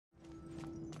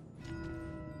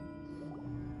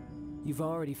You've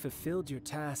already fulfilled your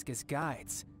task as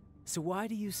guides, so why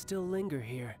do you still linger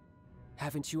here?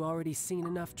 Haven't you already seen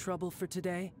enough trouble for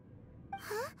today?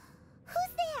 Huh?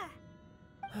 Who's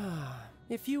there?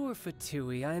 If you were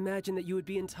Fatui, I imagine that you would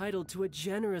be entitled to a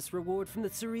generous reward from the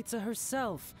Tsaritsa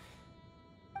herself.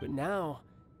 But now,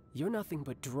 you're nothing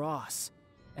but dross,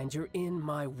 and you're in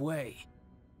my way.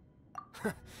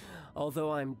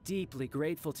 Although I'm deeply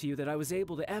grateful to you that I was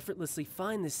able to effortlessly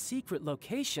find this secret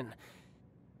location,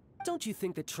 don't you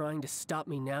think that trying to stop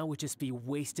me now would just be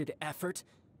wasted effort?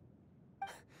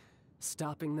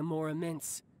 Stopping the Mora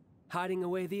Mints, hiding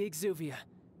away the Exuvia.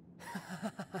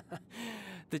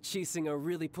 The Chising are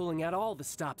really pulling out all the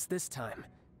stops this time.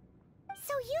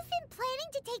 So you've been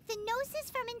planning to take the Gnosis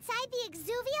from inside the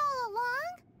Exuvia all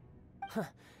along?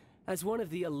 As one of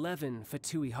the 11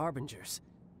 Fatui Harbingers,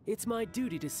 it's my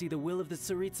duty to see the will of the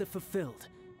Tsaritsa fulfilled.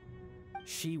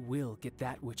 She will get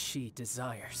that which she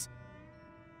desires.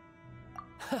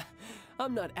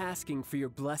 I'm not asking for your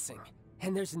blessing,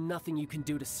 and there's nothing you can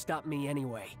do to stop me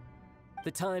anyway.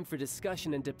 The time for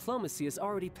discussion and diplomacy has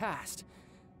already passed.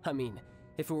 I mean,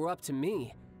 if it were up to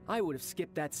me, I would have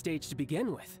skipped that stage to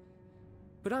begin with.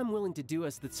 But I'm willing to do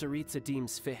as the Tsaritsa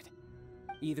deems fit.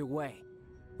 Either way,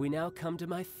 we now come to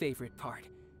my favorite part.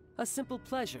 A simple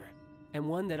pleasure, and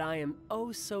one that I am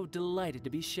oh so delighted to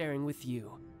be sharing with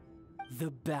you.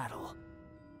 The battle.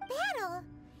 Battle?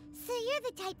 So you're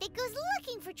the type that goes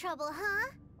looking for trouble,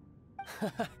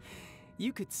 huh?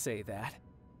 You could say that.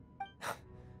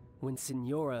 When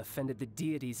Signora offended the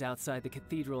deities outside the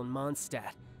cathedral in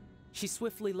Mondstadt, she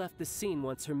swiftly left the scene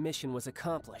once her mission was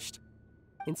accomplished.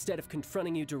 Instead of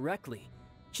confronting you directly,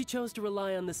 she chose to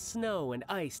rely on the snow and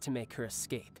ice to make her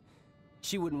escape.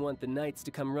 She wouldn't want the knights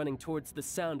to come running towards the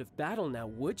sound of battle now,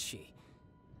 would she?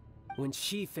 When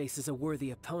she faces a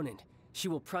worthy opponent, she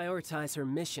will prioritize her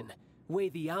mission, weigh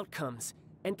the outcomes,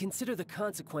 and consider the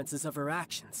consequences of her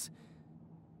actions.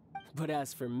 But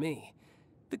as for me,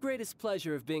 the greatest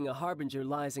pleasure of being a Harbinger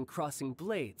lies in crossing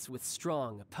blades with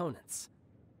strong opponents.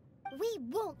 We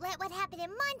won't let what happened in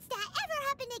Mondstadt ever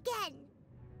happen again!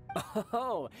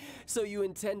 Oh, so you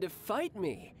intend to fight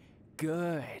me?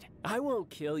 Good. I won't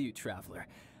kill you, Traveler.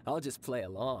 I'll just play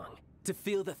along, to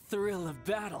feel the thrill of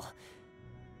battle.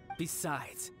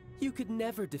 Besides, you could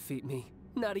never defeat me,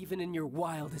 not even in your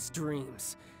wildest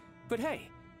dreams. But hey,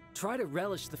 try to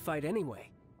relish the fight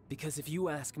anyway, because if you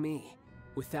ask me,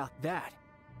 without that,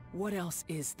 what else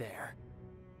is there?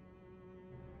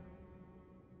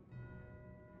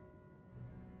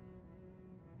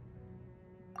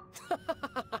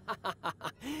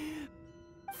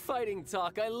 Fighting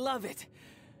talk, I love it!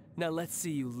 Now let's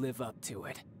see you live up to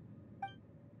it.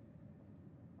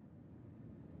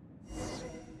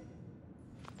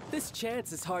 This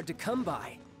chance is hard to come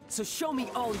by, so show me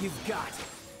all you've got.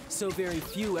 So very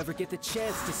few ever get the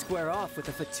chance to square off with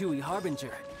a Fatui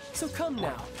Harbinger. So come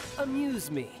now, amuse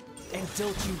me, and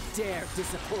don't you dare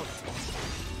disappoint.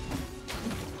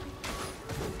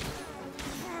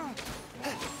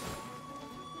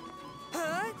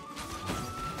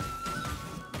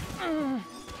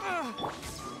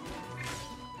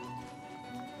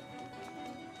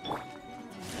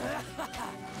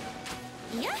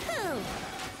 Yahoo!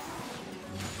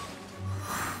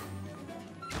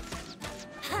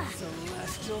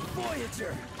 Celestial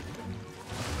Voyager!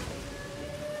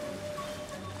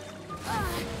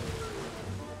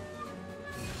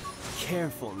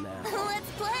 Careful now.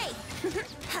 Let's play!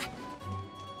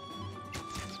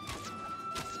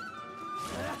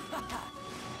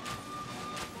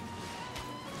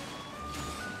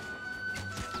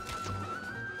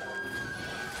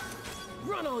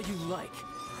 Run all you like.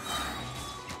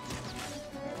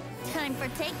 Time for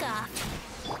takeoff.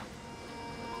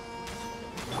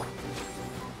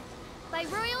 By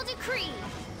royal decree,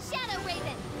 Shadow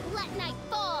Raven, let night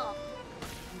fall.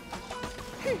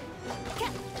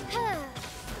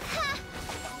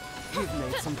 You've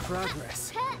made some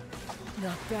progress.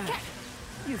 Not bad.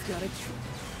 You've got a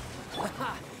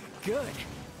Haha, good.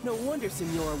 No wonder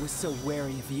Signora was so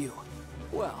wary of you.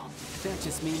 Well, that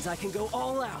just means I can go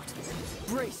all out.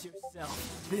 Brace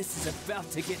yourself. This is about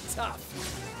to get tough.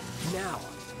 Now,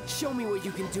 show me what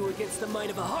you can do against the might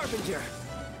of a Harbinger.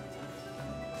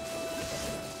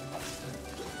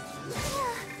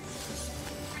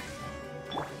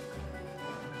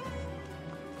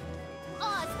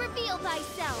 Oz, reveal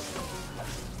thyself.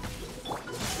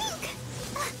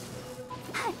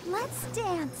 Let's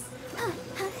dance.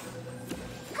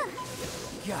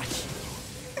 Gotcha.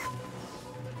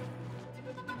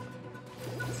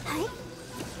 Hey?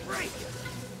 Break!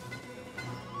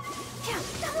 No!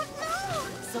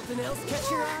 Something else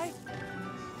catch your eye?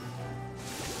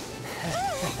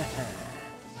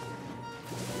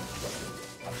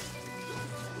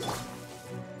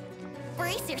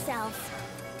 Brace yourselves.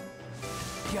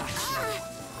 Gotcha.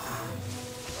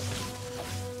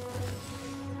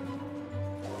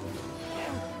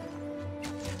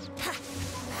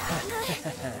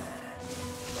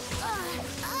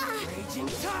 Raging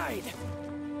tide.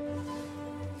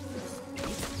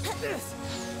 This.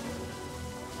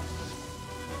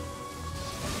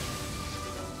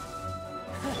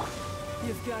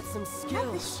 You've got some skills.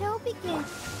 Let the show begin.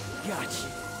 Gotcha.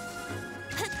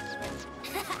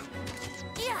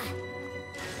 Yeah.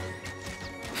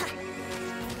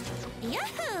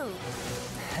 Yahoo!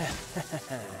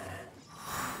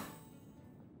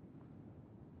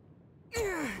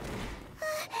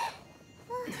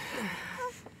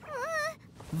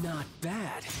 Not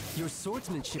bad. Your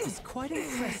swordsmanship is quite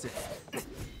impressive.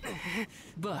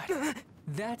 But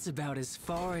that's about as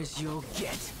far as you'll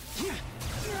get.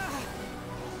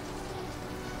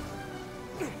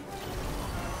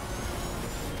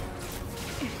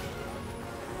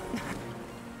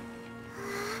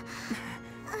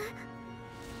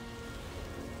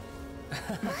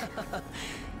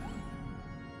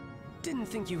 Didn't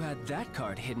think you had that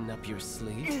card hidden up your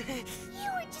sleeve.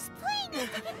 You were just playing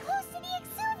it to get close to the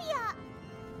Exuvia!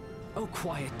 Oh,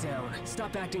 quiet down.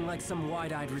 Stop acting like some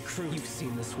wide-eyed recruit. You've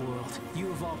seen this world. You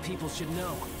of all people should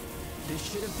know.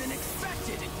 This should have been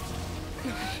expected!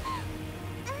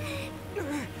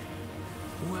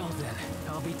 Well then,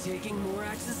 I'll be taking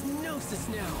Morax's Gnosis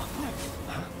now!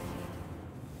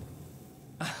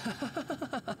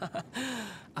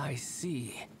 I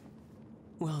see.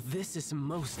 Well, this is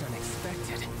most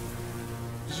unexpected.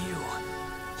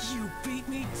 You beat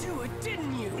me to it,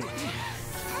 didn't you?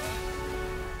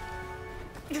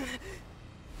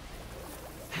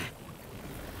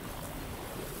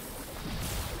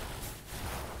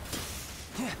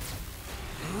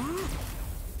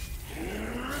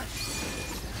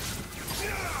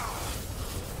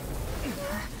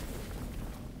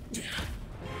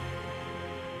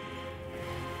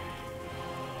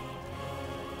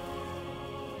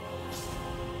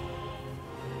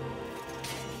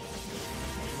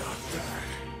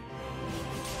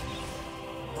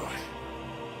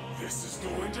 This is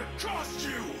going to cost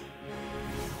you!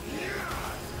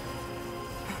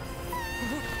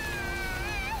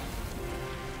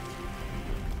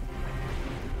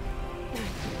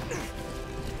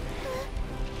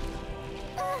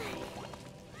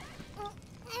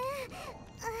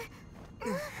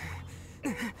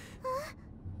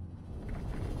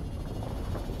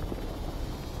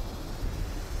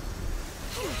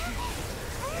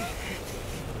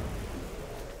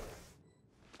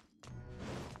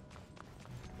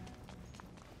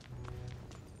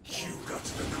 You got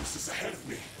to the Gnosis ahead of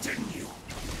me, didn't you?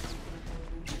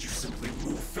 Did you simply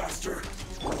move faster?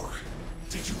 Or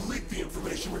did you leak the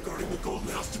information regarding the Golden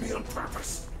House to me on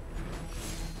purpose?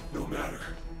 No matter.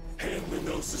 Hand the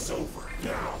Gnosis over,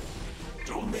 now!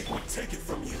 Don't make me take it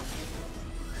from you!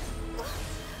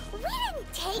 We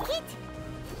didn't take it!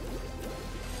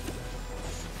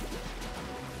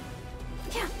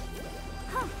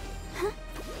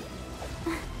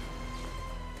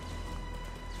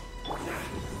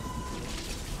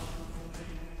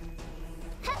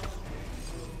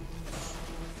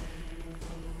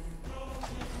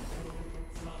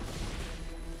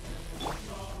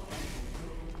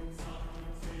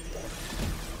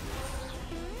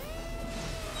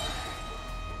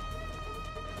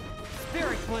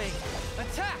 Spirit Blade!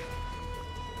 Attack!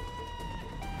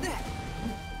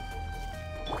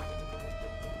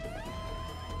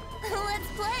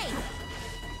 Let's play!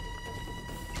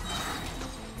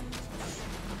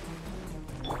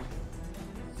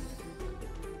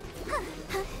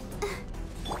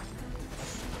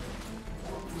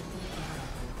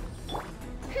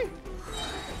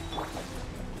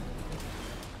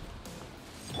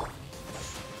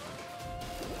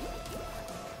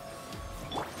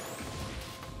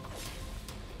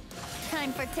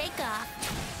 Time for takeoff.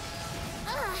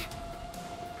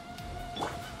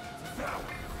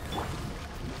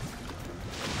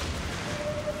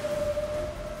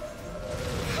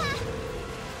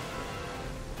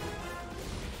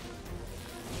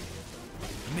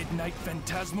 Midnight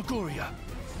Phantasmagoria!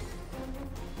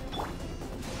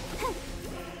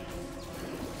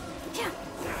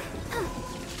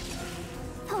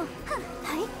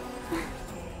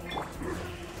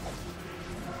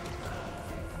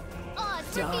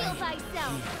 Oz, reveal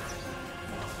thyself!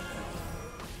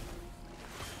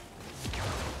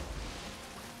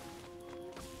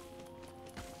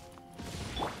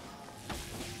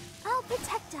 I'll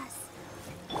protect us.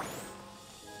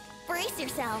 Brace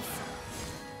yourselves.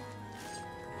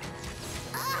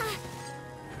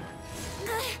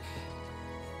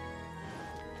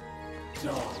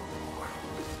 dull.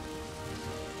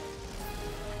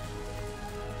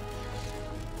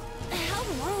 How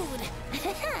rude!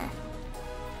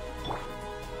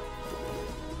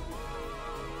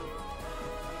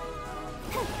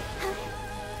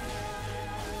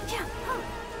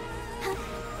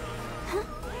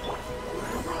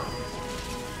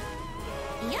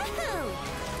 Yahoo!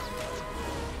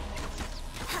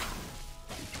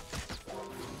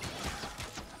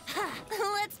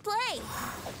 Let's play!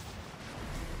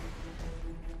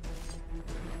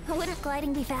 Wouldn't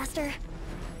gliding be faster?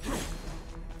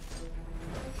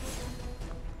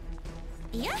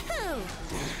 Yahoo!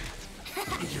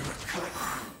 You're a cut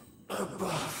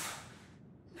above.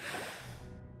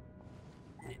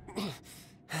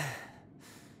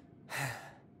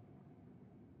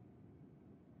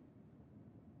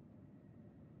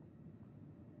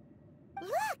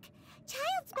 Look!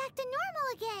 Child's back to normal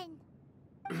again!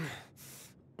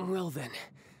 Well then,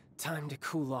 time to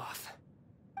cool off.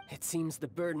 It seems the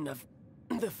burden of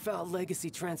the foul legacy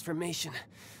transformation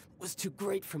was too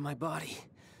great for my body.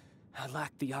 I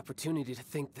lacked the opportunity to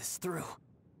think this through.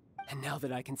 And now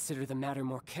that I consider the matter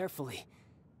more carefully,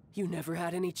 you never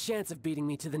had any chance of beating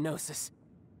me to the Gnosis.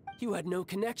 You had no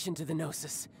connection to the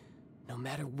Gnosis, no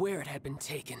matter where it had been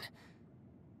taken.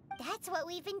 That's what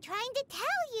we've been trying to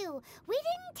tell you! We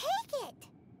didn't take it!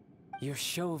 Your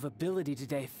show of ability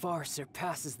today far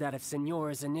surpasses that of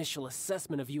Signora's initial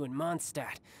assessment of you in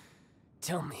Mondstadt.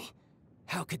 Tell me,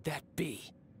 how could that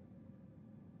be?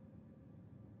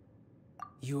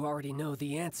 You already know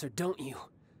the answer, don't you?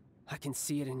 I can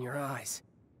see it in your eyes.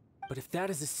 But if that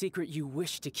is a secret you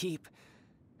wish to keep,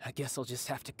 I guess I'll just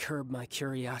have to curb my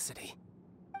curiosity.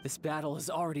 This battle has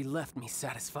already left me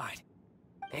satisfied.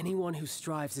 Anyone who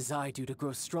strives as I do to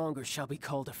grow stronger shall be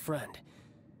called a friend,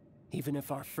 even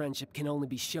if our friendship can only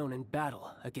be shown in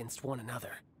battle against one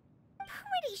another.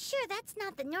 Pretty sure that's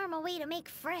not the normal way to make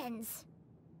friends.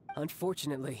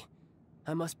 Unfortunately,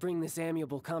 I must bring this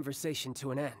amiable conversation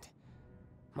to an end.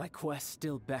 My quest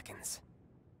still beckons.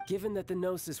 Given that the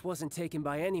Gnosis wasn't taken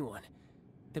by anyone,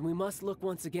 then we must look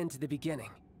once again to the beginning.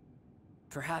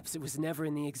 Perhaps it was never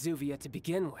in the Exuvia to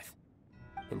begin with.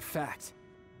 In fact,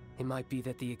 it might be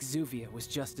that the Exuvia was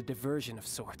just a diversion of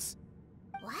sorts.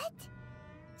 What?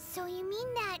 So you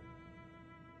mean that...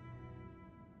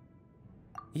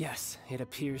 Yes, it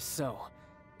appears so.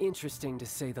 Interesting to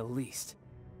say the least.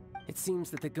 It seems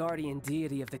that the guardian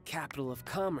deity of the capital of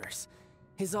commerce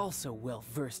is also well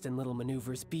versed in little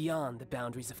maneuvers beyond the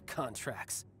boundaries of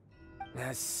contracts.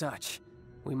 As such,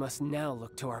 we must now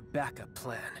look to our backup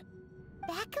plan.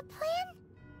 Backup plan?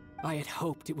 I had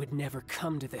hoped it would never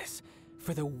come to this,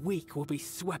 for the weak will be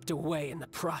swept away in the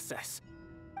process.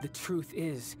 The truth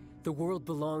is, the world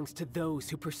belongs to those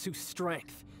who pursue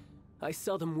strength. I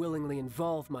seldom willingly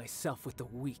involve myself with the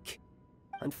weak.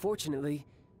 Unfortunately,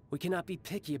 we cannot be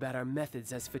picky about our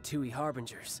methods as Fatui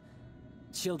Harbingers.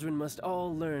 Children must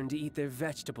all learn to eat their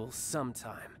vegetables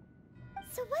sometime.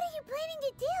 So what are you planning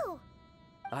to do?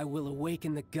 I will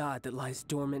awaken the god that lies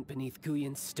dormant beneath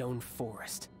Guyon's stone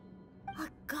forest. A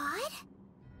god?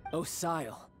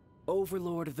 Osial,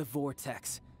 overlord of the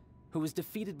Vortex, who was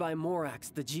defeated by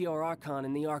Morax, the Geo-Archon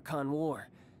in the Archon War,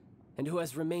 and who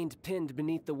has remained pinned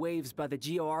beneath the waves by the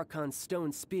Geo-Archon's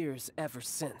stone spears ever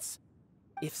since.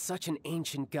 If such an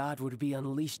ancient god were to be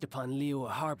unleashed upon Liyue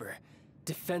Harbor,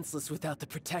 defenseless without the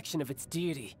protection of its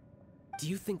deity, do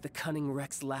you think the cunning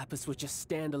Rex Lapis would just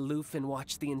stand aloof and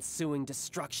watch the ensuing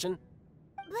destruction?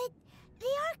 But the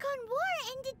Archon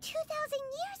War ended 2,000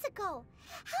 years ago.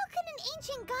 How can an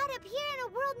ancient god appear in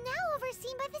a world now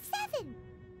overseen by the Seven?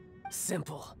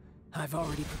 Simple. I've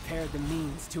already prepared the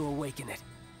means to awaken it.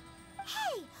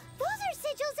 Hey, those are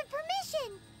sigils of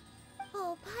permission!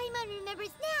 Oh, Paimon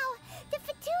remembers now. The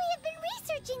Fatui have been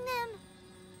researching them.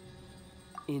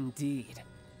 Indeed.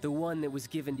 The one that was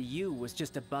given to you was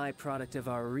just a byproduct of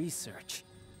our research.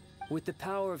 With the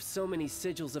power of so many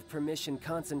sigils of permission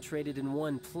concentrated in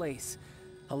one place,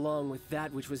 along with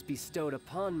that which was bestowed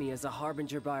upon me as a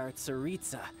harbinger by our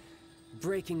Tsaritsa,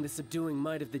 breaking the subduing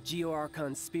might of the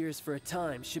Geo-Archon spears for a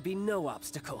time should be no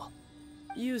obstacle.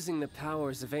 Using the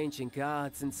powers of ancient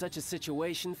gods in such a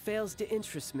situation fails to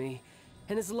interest me,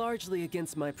 and is largely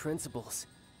against my principles.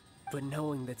 But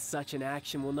knowing that such an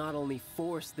action will not only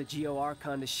force the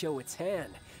Geo-Archon to show its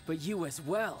hand, but you as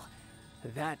well,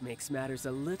 that makes matters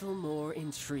a little more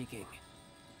intriguing.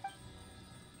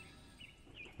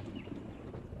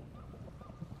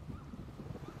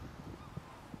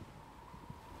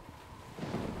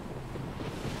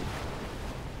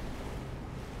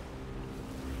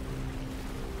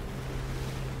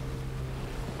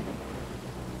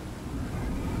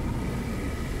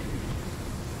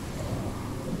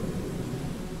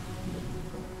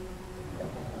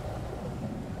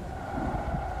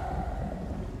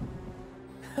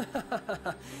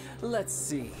 Let's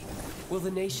see. Will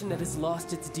the nation that has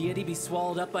lost its deity be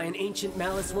swallowed up by an ancient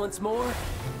malice once more?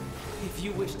 If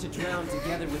you wish to drown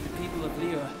together with the people of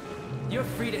Liyue, you're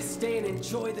free to stay and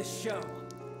enjoy the show.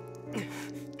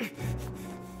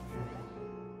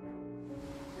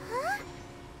 Huh?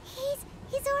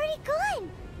 He's already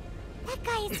gone. That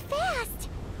guy is fast.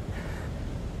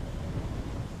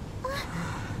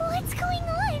 What's going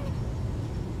on?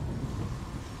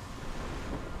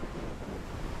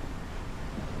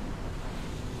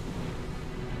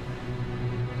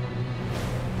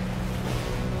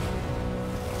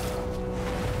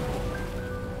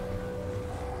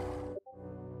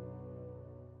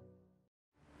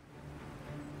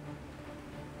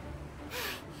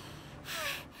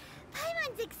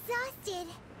 Exhausted.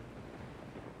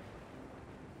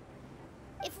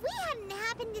 If we hadn't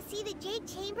happened to see the Jade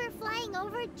Chamber flying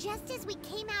over just as we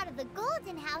came out of the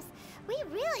Golden House, we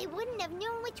really wouldn't have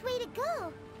known which way to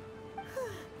go.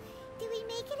 Did we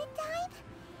make it in time?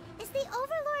 Is the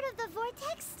Overlord of the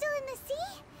Vortex still in the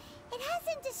sea? It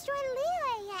hasn't destroyed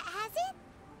Liyue yet, has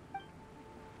it?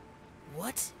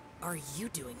 What are you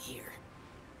doing here?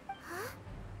 Huh?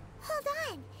 Hold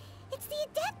on. It's the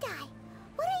Adepti.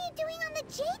 What are you doing on the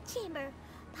Jade Chamber?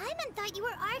 Paimon thought you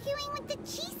were arguing with the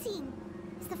Qixing.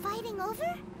 Is the fighting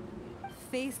over?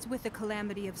 Faced with a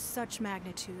calamity of such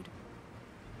magnitude,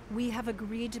 we have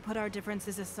agreed to put our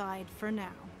differences aside for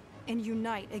now and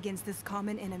unite against this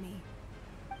common enemy.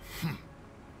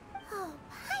 Oh,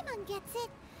 Paimon gets it.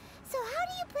 So how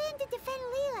do you plan to defend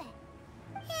Liyue?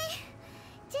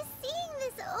 Just seeing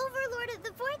this Overlord of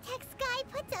the Vortex guy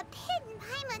puts a pit in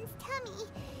Paimon's tummy.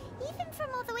 Even from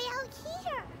all the way out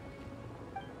here.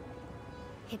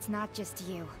 It's not just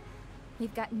you.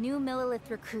 We've got new Millelith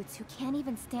recruits who can't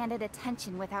even stand at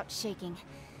attention without shaking.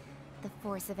 The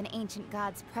force of an ancient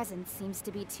god's presence seems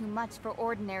to be too much for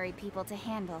ordinary people to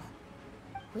handle.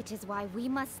 Which is why we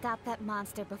must stop that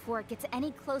monster before it gets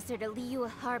any closer to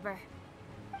Liyue Harbor.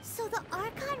 So the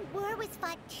Archon War was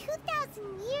fought 2,000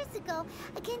 years ago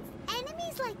against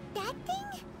enemies like that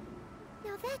thing?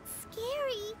 Now that's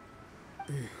scary.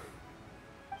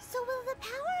 So will the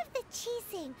power of the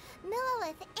Qixing,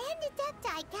 Millelith, and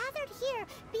Adepti gathered here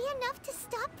be enough to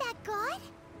stop that god?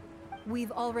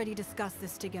 We've already discussed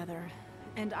this together,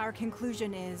 and our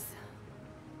conclusion is...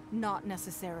 not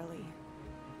necessarily.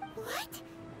 What?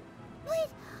 But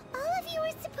all of you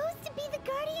were supposed to be the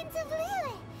guardians of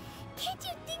Liyue. Can't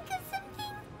you think of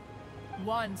something?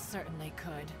 One certainly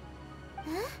could.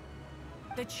 Huh?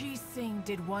 The Qixing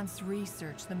did once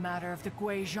research the matter of the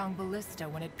Guizhong Ballista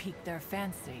when it piqued their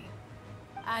fancy.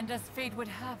 And as fate would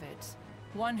have it,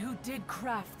 one who did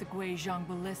craft the Guizhong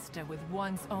Ballista with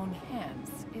one's own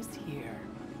hands is here.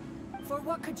 For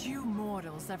what could you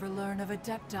mortals ever learn of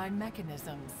Adepti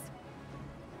mechanisms?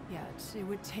 Yet, it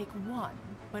would take one,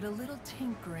 but a little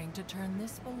tinkering to turn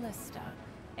this ballista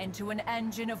into an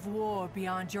engine of war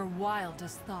beyond your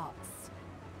wildest thoughts.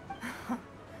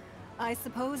 I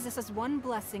suppose this is one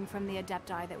blessing from the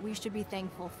Adepti that we should be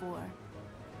thankful for.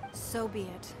 So be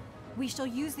it. We shall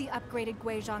use the upgraded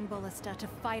Guizhong Ballista to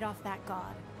fight off that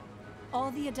god.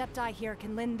 All the Adepti here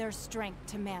can lend their strength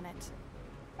to man it.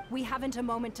 We haven't a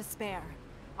moment to spare.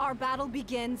 Our battle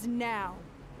begins now.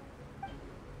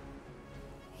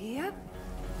 Yep.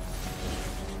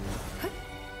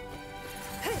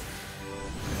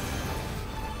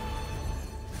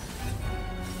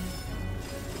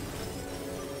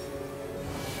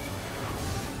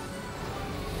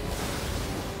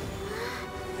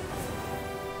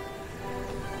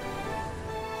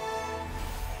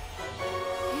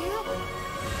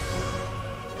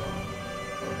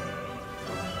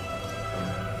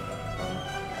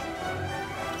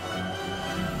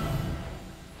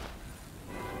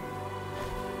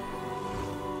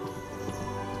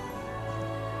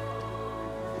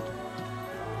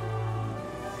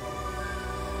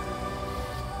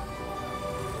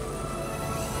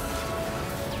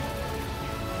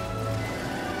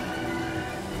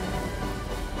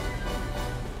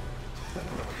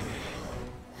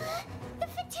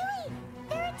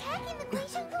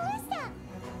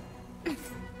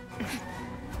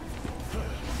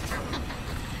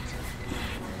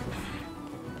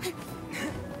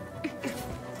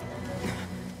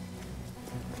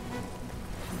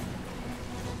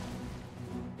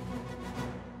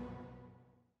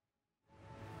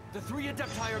 The three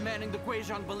Adepti are manning the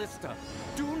Guizhong Ballista.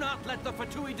 Do not let the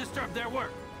Fatui disturb their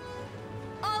work!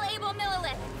 All able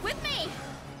Millelith, with me!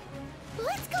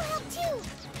 Let's go help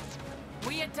too!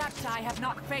 We Adepti have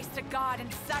not faced a god in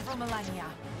several millennia.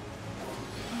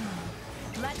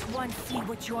 Let one see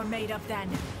what you're made of then.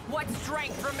 What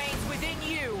strength remains within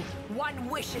you? One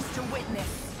wishes to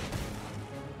witness.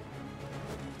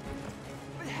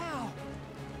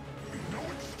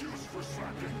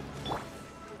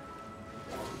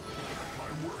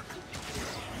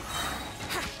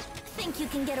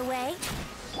 get away.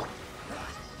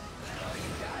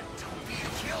 Don't be a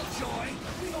killjoy.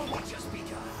 We've only just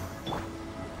begun.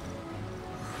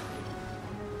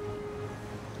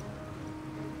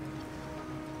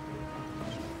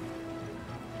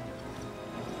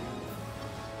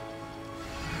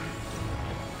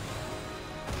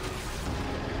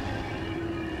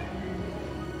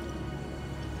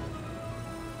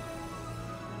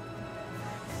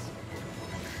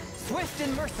 Swift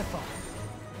and merciful.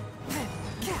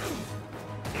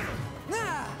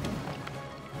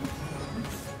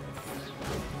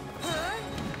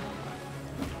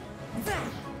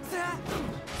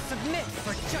 Submit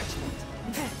for judgment.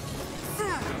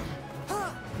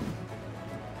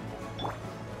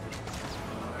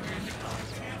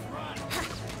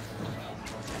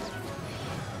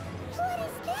 What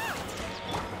is that?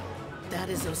 That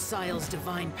is Osial's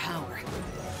divine power.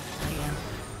 I am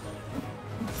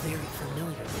very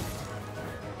familiar with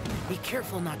it. Be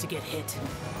careful not to get hit.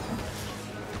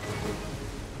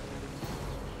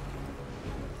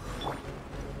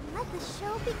 Let the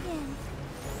show begin.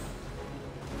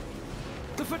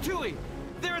 The Fatui!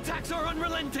 Their attacks are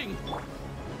unrelenting!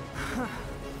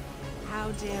 How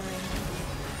daring.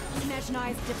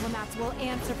 Snezhnai's diplomats will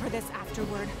answer for this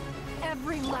afterward.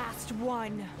 Every last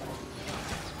one.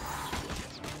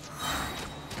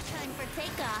 Time for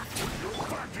takeoff. You're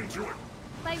back into it.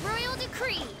 By royal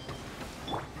decree.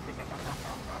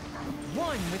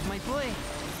 One with my blade.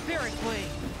 Spirit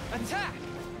blade. Attack!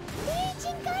 The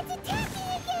ancient gods attacking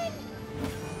again!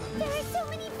 There are so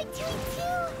many Fatui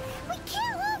too! We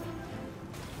kill them!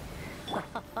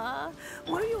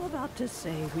 Were you about to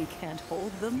say we can't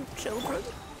hold them, children?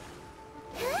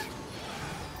 Huh?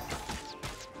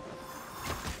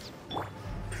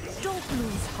 Don't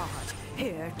lose heart.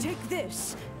 Here, take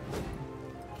this.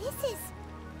 This is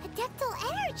adeptal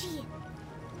energy!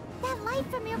 That light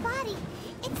from your body,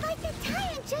 it's like the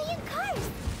tire giant cars!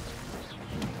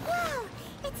 Wow!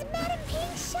 It's Madam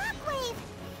Ping's shockwave!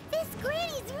 This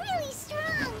granny's really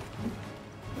strong!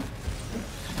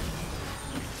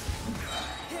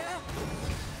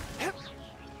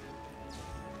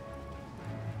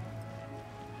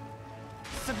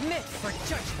 Submit for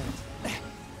judgment.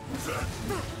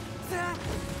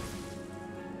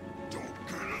 Don't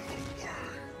get in the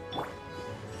way.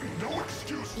 No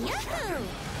excuses. Yahoo!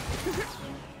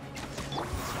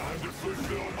 Time to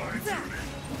fulfill my duty.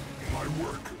 My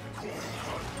work.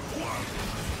 Blood.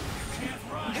 Can't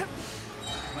run!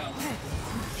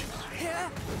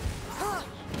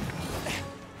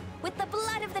 With the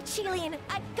blood of the Chilean,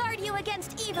 I guard you against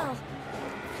evil.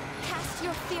 Cast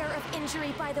your fear of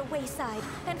injury by the wayside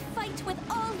and fight with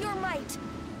all your might.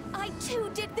 I too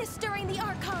did this during the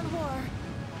Archon War.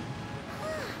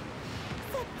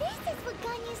 So this is what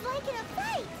Ganyu's like in a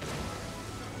fight!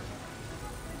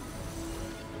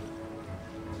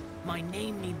 My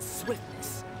name means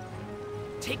swiftness.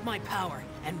 Take my power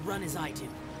and run as I do.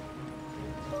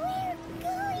 We're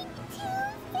going too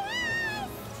fast!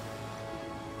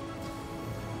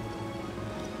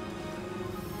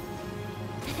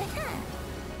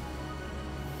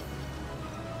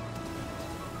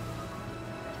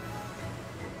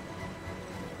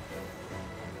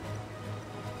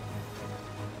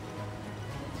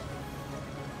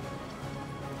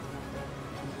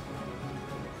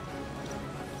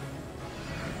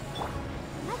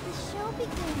 Let the show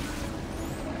begin.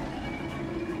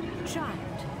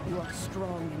 Child, you are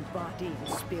strong in body and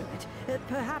spirit.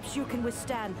 Perhaps you can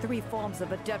withstand 3 forms of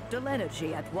adeptal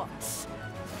energy at once.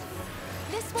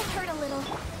 This will hurt a little.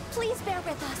 Please bear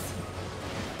with us.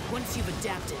 Once you've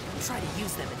adapted, try to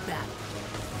use them in battle.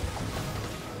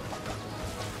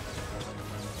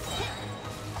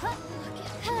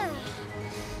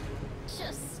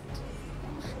 Just...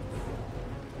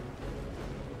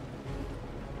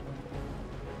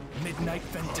 Midnight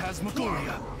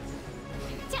Phantasmagoria!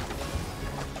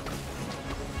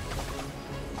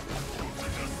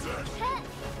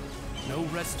 No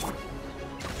rest for...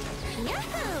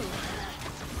 Yahoo!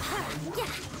 Yeah.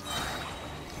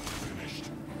 Finished.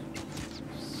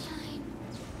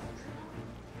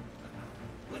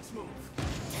 Let's move.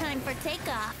 Time for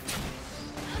takeoff.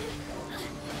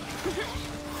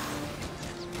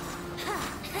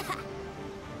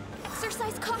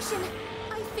 Exercise caution.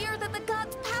 I fear that the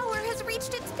god's power has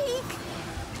reached its peak.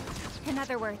 In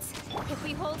other words, if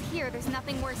we hold here, there's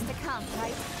nothing worse to come,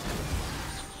 right?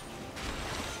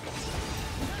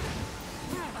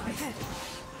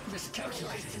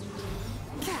 Miscalculated.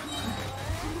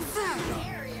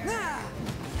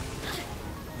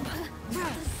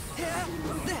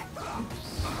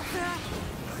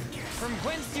 From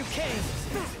whence you came!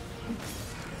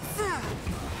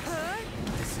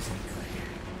 This isn't good.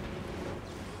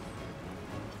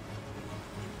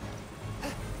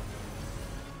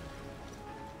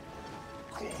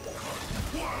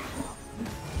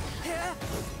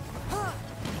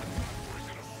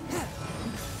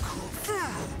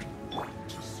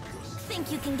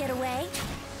 think you can get away?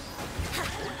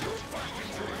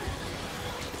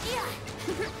 Yeah.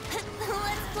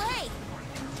 Let's play.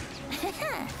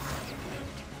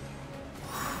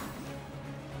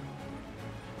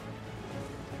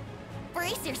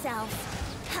 Brace yourselves.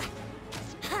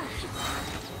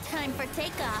 Time for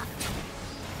takeoff.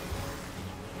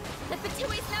 The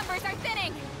Fatui's numbers are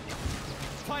thinning!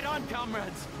 Fight on,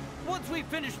 comrades! Once we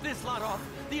finish this lot off,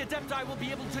 the Adepti will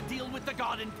be able to deal with the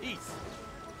god in peace.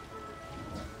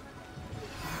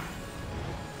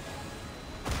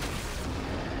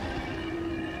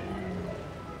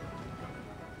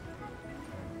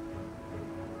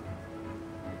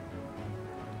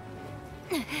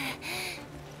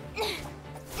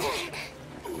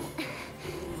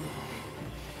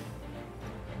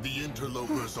 The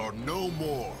interlopers are no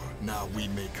more. Now we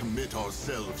may commit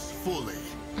ourselves fully.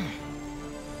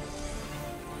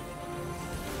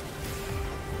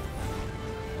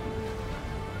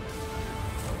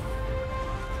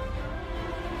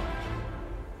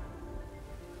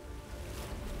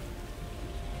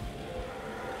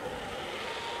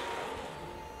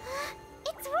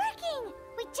 It's working!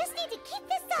 We just need to keep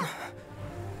this up!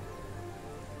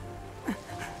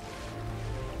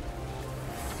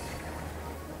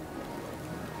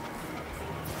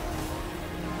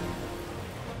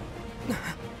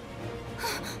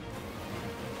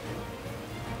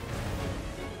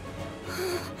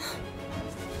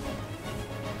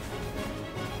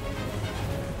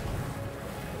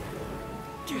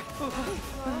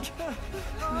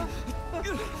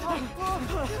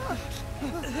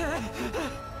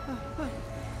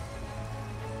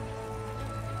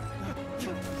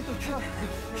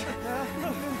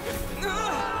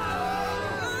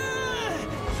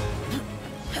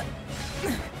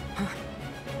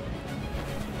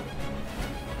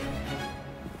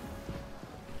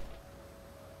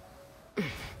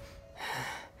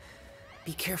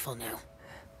 Be careful now.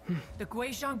 The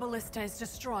Guizhong Ballista is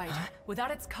destroyed.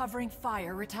 Without its covering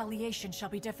fire, retaliation shall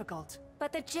be difficult.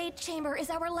 But the Jade Chamber is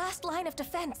our last line of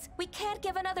defense. We can't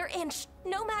give another inch,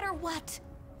 no matter what.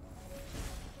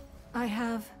 I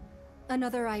have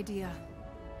another idea.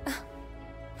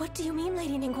 What do you mean,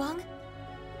 Lady Ningguang?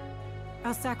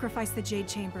 I'll sacrifice the Jade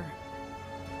Chamber.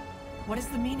 What is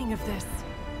the meaning of this?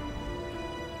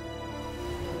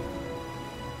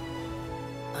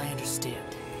 I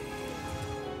understand.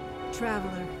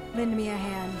 Traveler, lend me a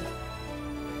hand.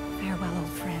 Farewell, old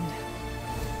friend.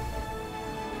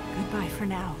 Goodbye for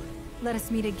now. Let us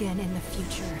meet again in the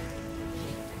future.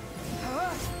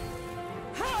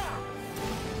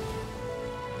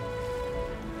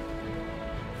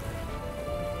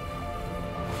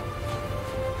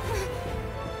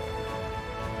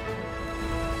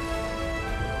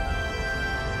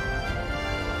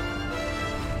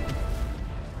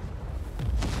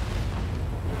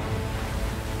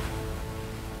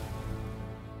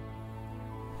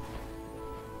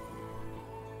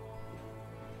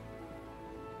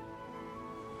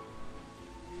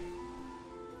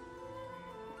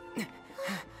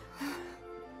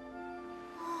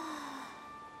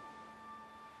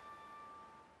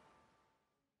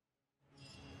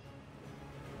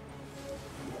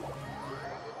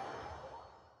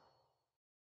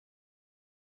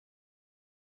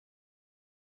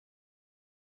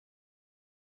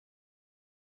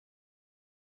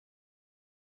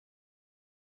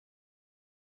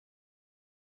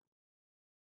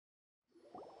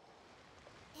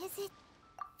 Is it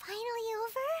finally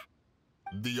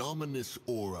over? The ominous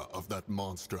aura of that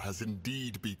monster has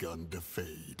indeed begun to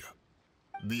fade.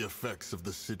 The effects of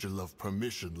the Sigil of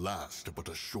Permission last but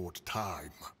a short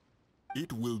time.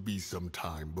 It will be some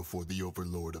time before the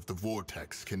Overlord of the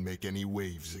Vortex can make any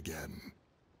waves again.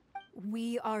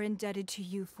 We are indebted to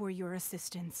you for your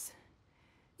assistance.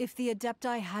 If the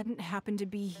Adepti hadn't happened to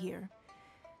be here,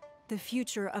 the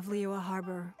future of Liyue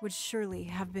Harbor would surely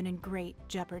have been in great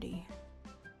jeopardy.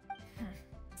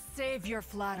 Save your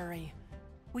flattery.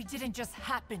 We didn't just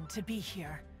happen to be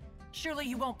here. Surely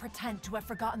you won't pretend to have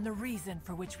forgotten the reason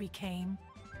for which we came?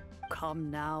 Come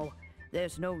now.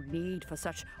 There's no need for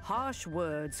such harsh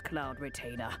words, Cloud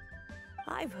Retainer.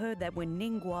 I've heard that when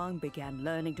Ningguang began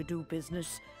learning to do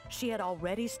business, she had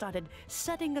already started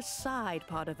setting aside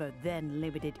part of her then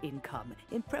limited income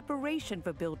in preparation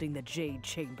for building the Jade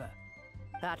Chamber.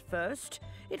 At first,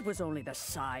 it was only the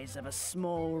size of a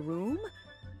small room,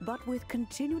 but with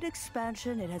continued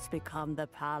expansion, it has become the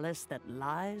palace that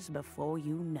lies before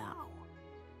you now.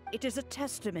 It is a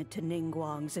testament to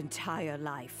Ningguang's entire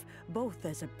life, both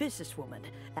as a businesswoman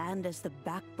and as the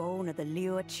backbone of the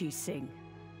Liyue Qixing.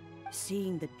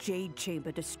 Seeing the Jade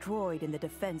Chamber destroyed in the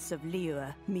defense of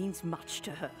Liyue means much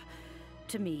to her.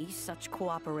 To me, such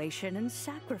cooperation and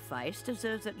sacrifice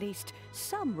deserves at least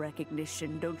some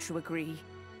recognition, don't you agree?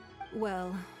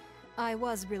 Well, I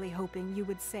was really hoping you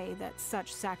would say that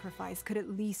such sacrifice could at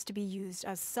least be used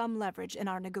as some leverage in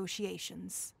our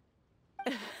negotiations.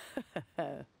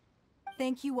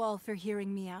 Thank you all for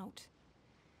hearing me out.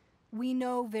 We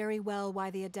know very well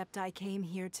why the Adepti came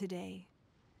here today.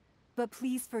 But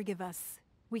please forgive us.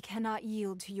 We cannot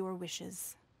yield to your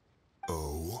wishes.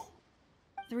 Oh?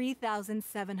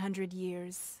 3,700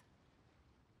 years.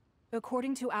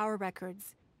 According to our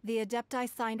records, the Adepti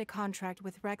signed a contract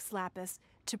with Rex Lapis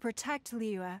to protect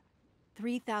Liyue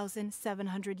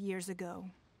 3,700 years ago.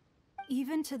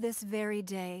 Even to this very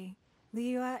day,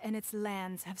 Liyue and its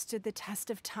lands have stood the test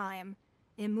of time,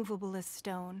 immovable as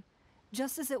stone,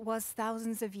 just as it was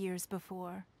thousands of years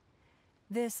before.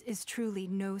 This is truly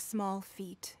no small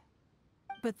feat.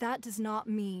 But that does not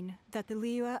mean that the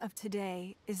Liyue of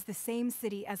today is the same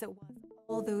city as it was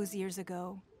all those years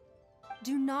ago.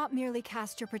 Do not merely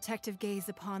cast your protective gaze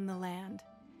upon the land.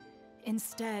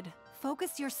 Instead,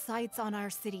 focus your sights on our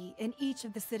city and each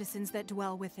of the citizens that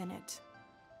dwell within it.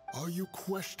 Are you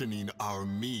questioning our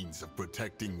means of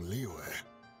protecting Liyue?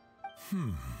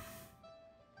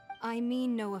 I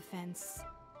mean no offense.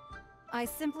 I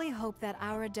simply hope that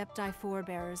our Adepti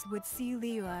forebears would see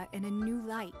Liyue in a new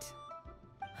light.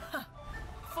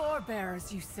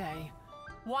 Forebearers, you say?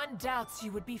 One doubts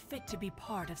you would be fit to be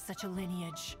part of such a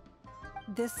lineage.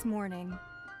 This morning,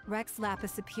 Rex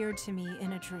Lapis appeared to me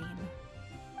in a dream.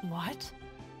 What?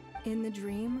 In the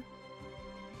dream,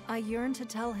 I yearned to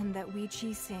tell him that we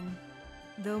Qixing,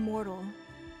 though mortal,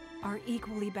 are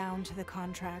equally bound to the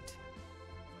contract.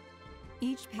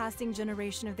 Each passing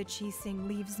generation of the Qixing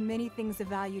leaves many things of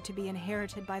value to be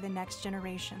inherited by the next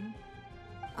generation.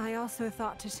 I also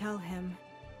thought to tell him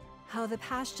how the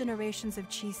past generations of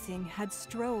Qixing had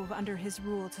strove under his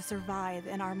rule to survive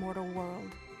in our mortal world,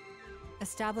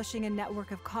 establishing a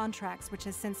network of contracts which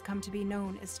has since come to be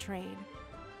known as trade.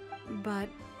 But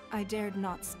I dared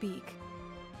not speak.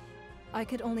 I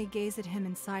could only gaze at him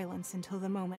in silence until the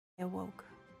moment I awoke.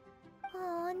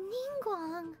 Oh,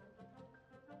 Ningguang.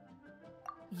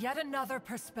 Yet another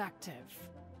perspective.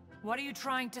 What are you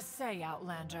trying to say,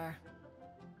 Outlander?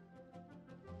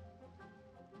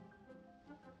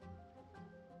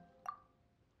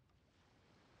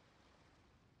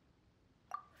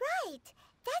 Right!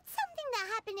 That's something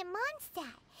that happened in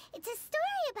Mondstadt. It's a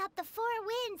story about the Four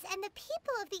Winds and the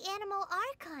people of the Animal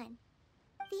Archon.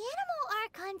 The Animal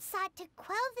Archon sought to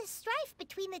quell the strife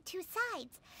between the two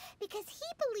sides, because he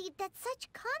believed that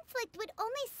such conflict would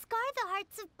only scar the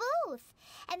hearts of both,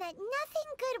 and that nothing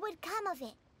good would come of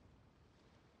it.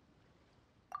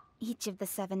 Each of the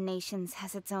 7 nations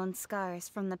has its own scars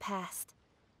from the past.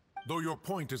 Though your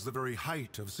point is the very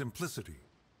height of simplicity.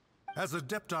 As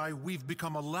Adepti, we've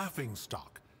become a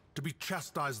laughingstock, to be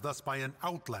chastised thus by an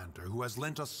outlander who has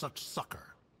lent us such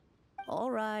succor.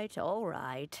 All right, all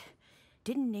right.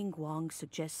 Didn't Ningguang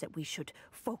suggest that we should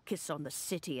focus on the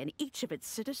city and each of its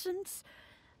citizens?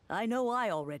 I know I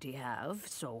already have,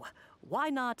 so why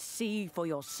not see for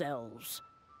yourselves?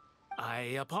 I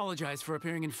apologize for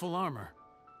appearing in full armor.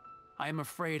 I am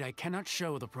afraid I cannot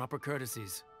show the proper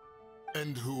courtesies.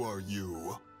 And who are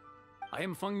you? I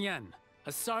am Feng Yan,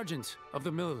 a sergeant of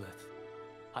the Millelith.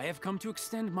 I have come to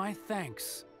extend my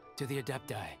thanks to the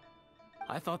Adepti.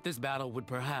 I thought this battle would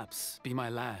perhaps be my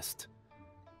last.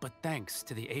 But thanks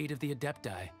to the aid of the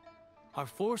Adepti, our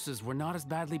forces were not as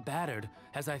badly battered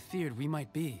as I feared we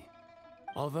might be.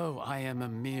 Although I am a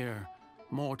mere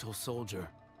mortal soldier,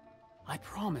 I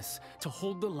promise to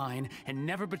hold the line and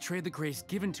never betray the grace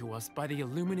given to us by the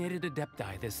illuminated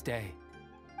Adepti this day.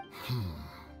 Huh?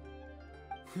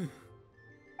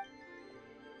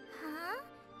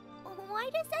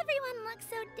 Why does everyone look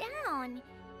so down?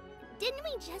 Didn't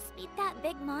we just beat that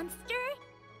big monster?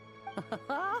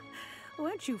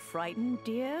 Weren't you frightened,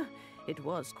 dear? It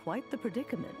was quite the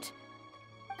predicament.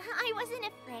 I wasn't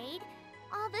afraid.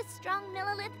 All the strong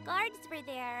Millelith guards were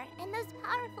there, and those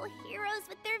powerful heroes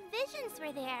with their visions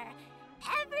were there.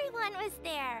 Everyone was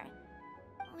there.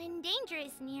 When danger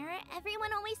is near,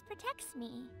 everyone always protects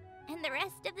me. And the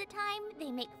rest of the time,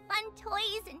 they make fun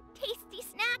toys and tasty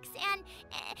snacks and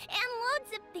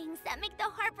loads of things that make the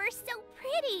harbor so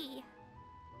pretty.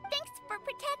 Thanks for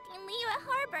protecting Liyue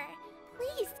Harbor.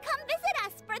 Please come visit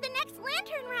us for the next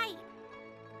lantern rite.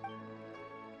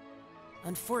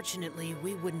 Unfortunately,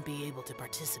 we wouldn't be able to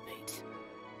participate.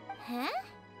 Huh?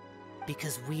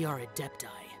 Because we are Adepti.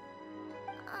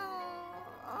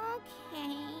 Oh,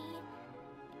 okay.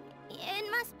 It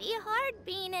must be hard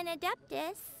being an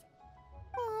Adeptus.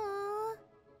 Aww.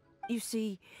 You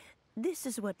see, This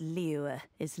is what Liyue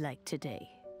is like today.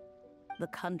 The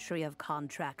country of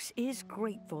contracts is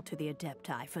grateful to the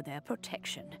Adepti for their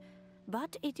protection,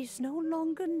 but it is no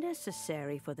longer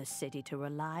necessary for the city to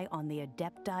rely on the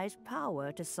Adepti's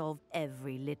power to solve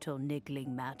every little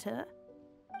niggling matter.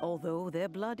 Although their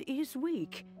blood is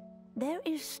weak, there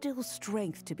is still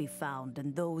strength to be found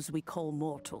in those we call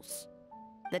mortals.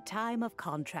 The time of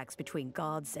contracts between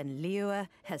gods and Liyue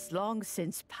has long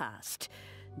since passed.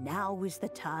 Now is the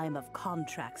time of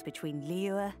contracts between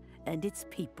Liyue and its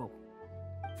people.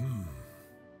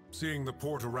 Seeing the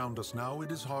port around us now,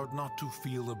 it is hard not to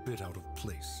feel a bit out of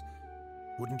place.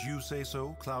 Wouldn't you say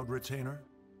so, Cloud Retainer?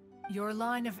 Your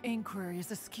line of inquiry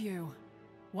is askew.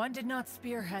 One did not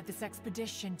spearhead this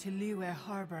expedition to Liyue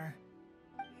Harbor.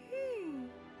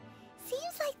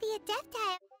 Seems like the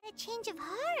Adepti had a change of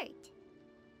heart.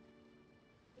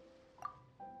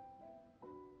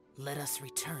 Let us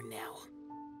return now.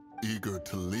 Eager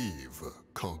to leave,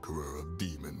 Conqueror of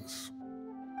Demons.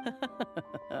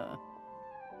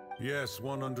 Yes,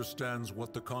 one understands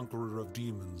what the Conqueror of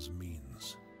Demons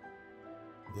means.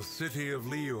 The city of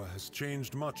Liyue has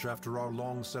changed much after our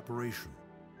long separation.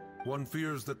 One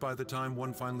fears that by the time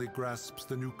one finally grasps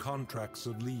the new contracts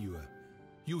of Liyue,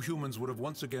 you humans would have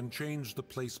once again changed the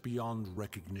place beyond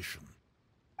recognition.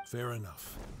 Fair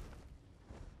enough.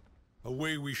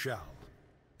 Away we shall,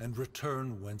 and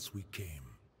return whence we came.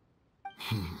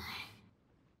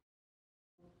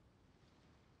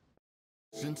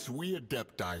 Since we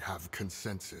Adepti have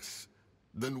consensus,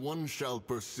 then one shall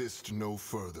persist no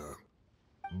further.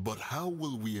 But how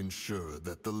will we ensure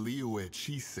that the Liyue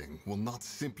Qixing will not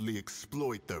simply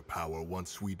exploit their power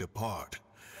once we depart?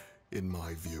 In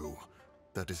my view,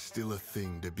 that is still a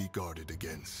thing to be guarded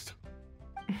against.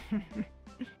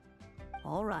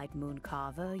 All right,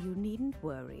 Mooncarver, you needn't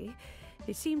worry.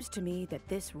 It seems to me that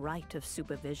this right of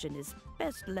supervision is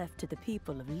best left to the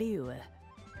people of Liyue.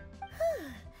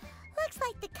 Looks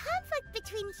like the conflict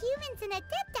between humans and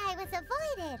Adepti was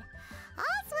avoided.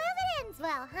 All's well that ends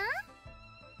well, huh?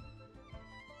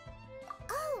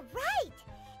 Oh, right!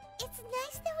 It's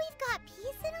nice that we've got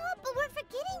peace and all, but we're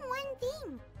forgetting one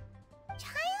thing.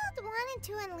 Child wanted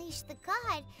to unleash the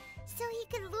god so he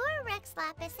could lure Rex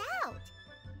Lapis out.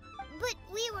 But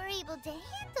we were able to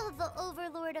handle the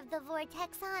Overlord of the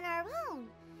Vortex on our own,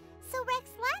 so Rex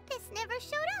Lapis never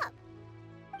showed up.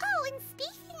 Oh, and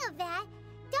speaking of that,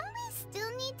 don't we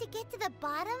still need to get to the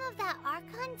bottom of that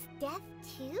Archon's death,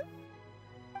 too?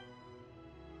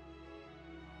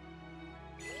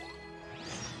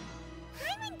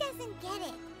 Hyman doesn't get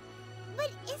it.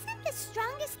 But isn't the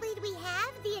strongest lead we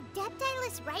have the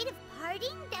Adepti-less rite of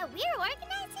parting that we're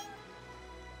organizing?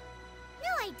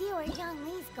 No idea where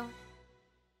Zhongli's going.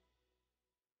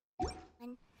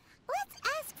 Let's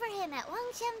ask for him at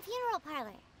Wangshan Funeral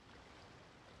Parlor.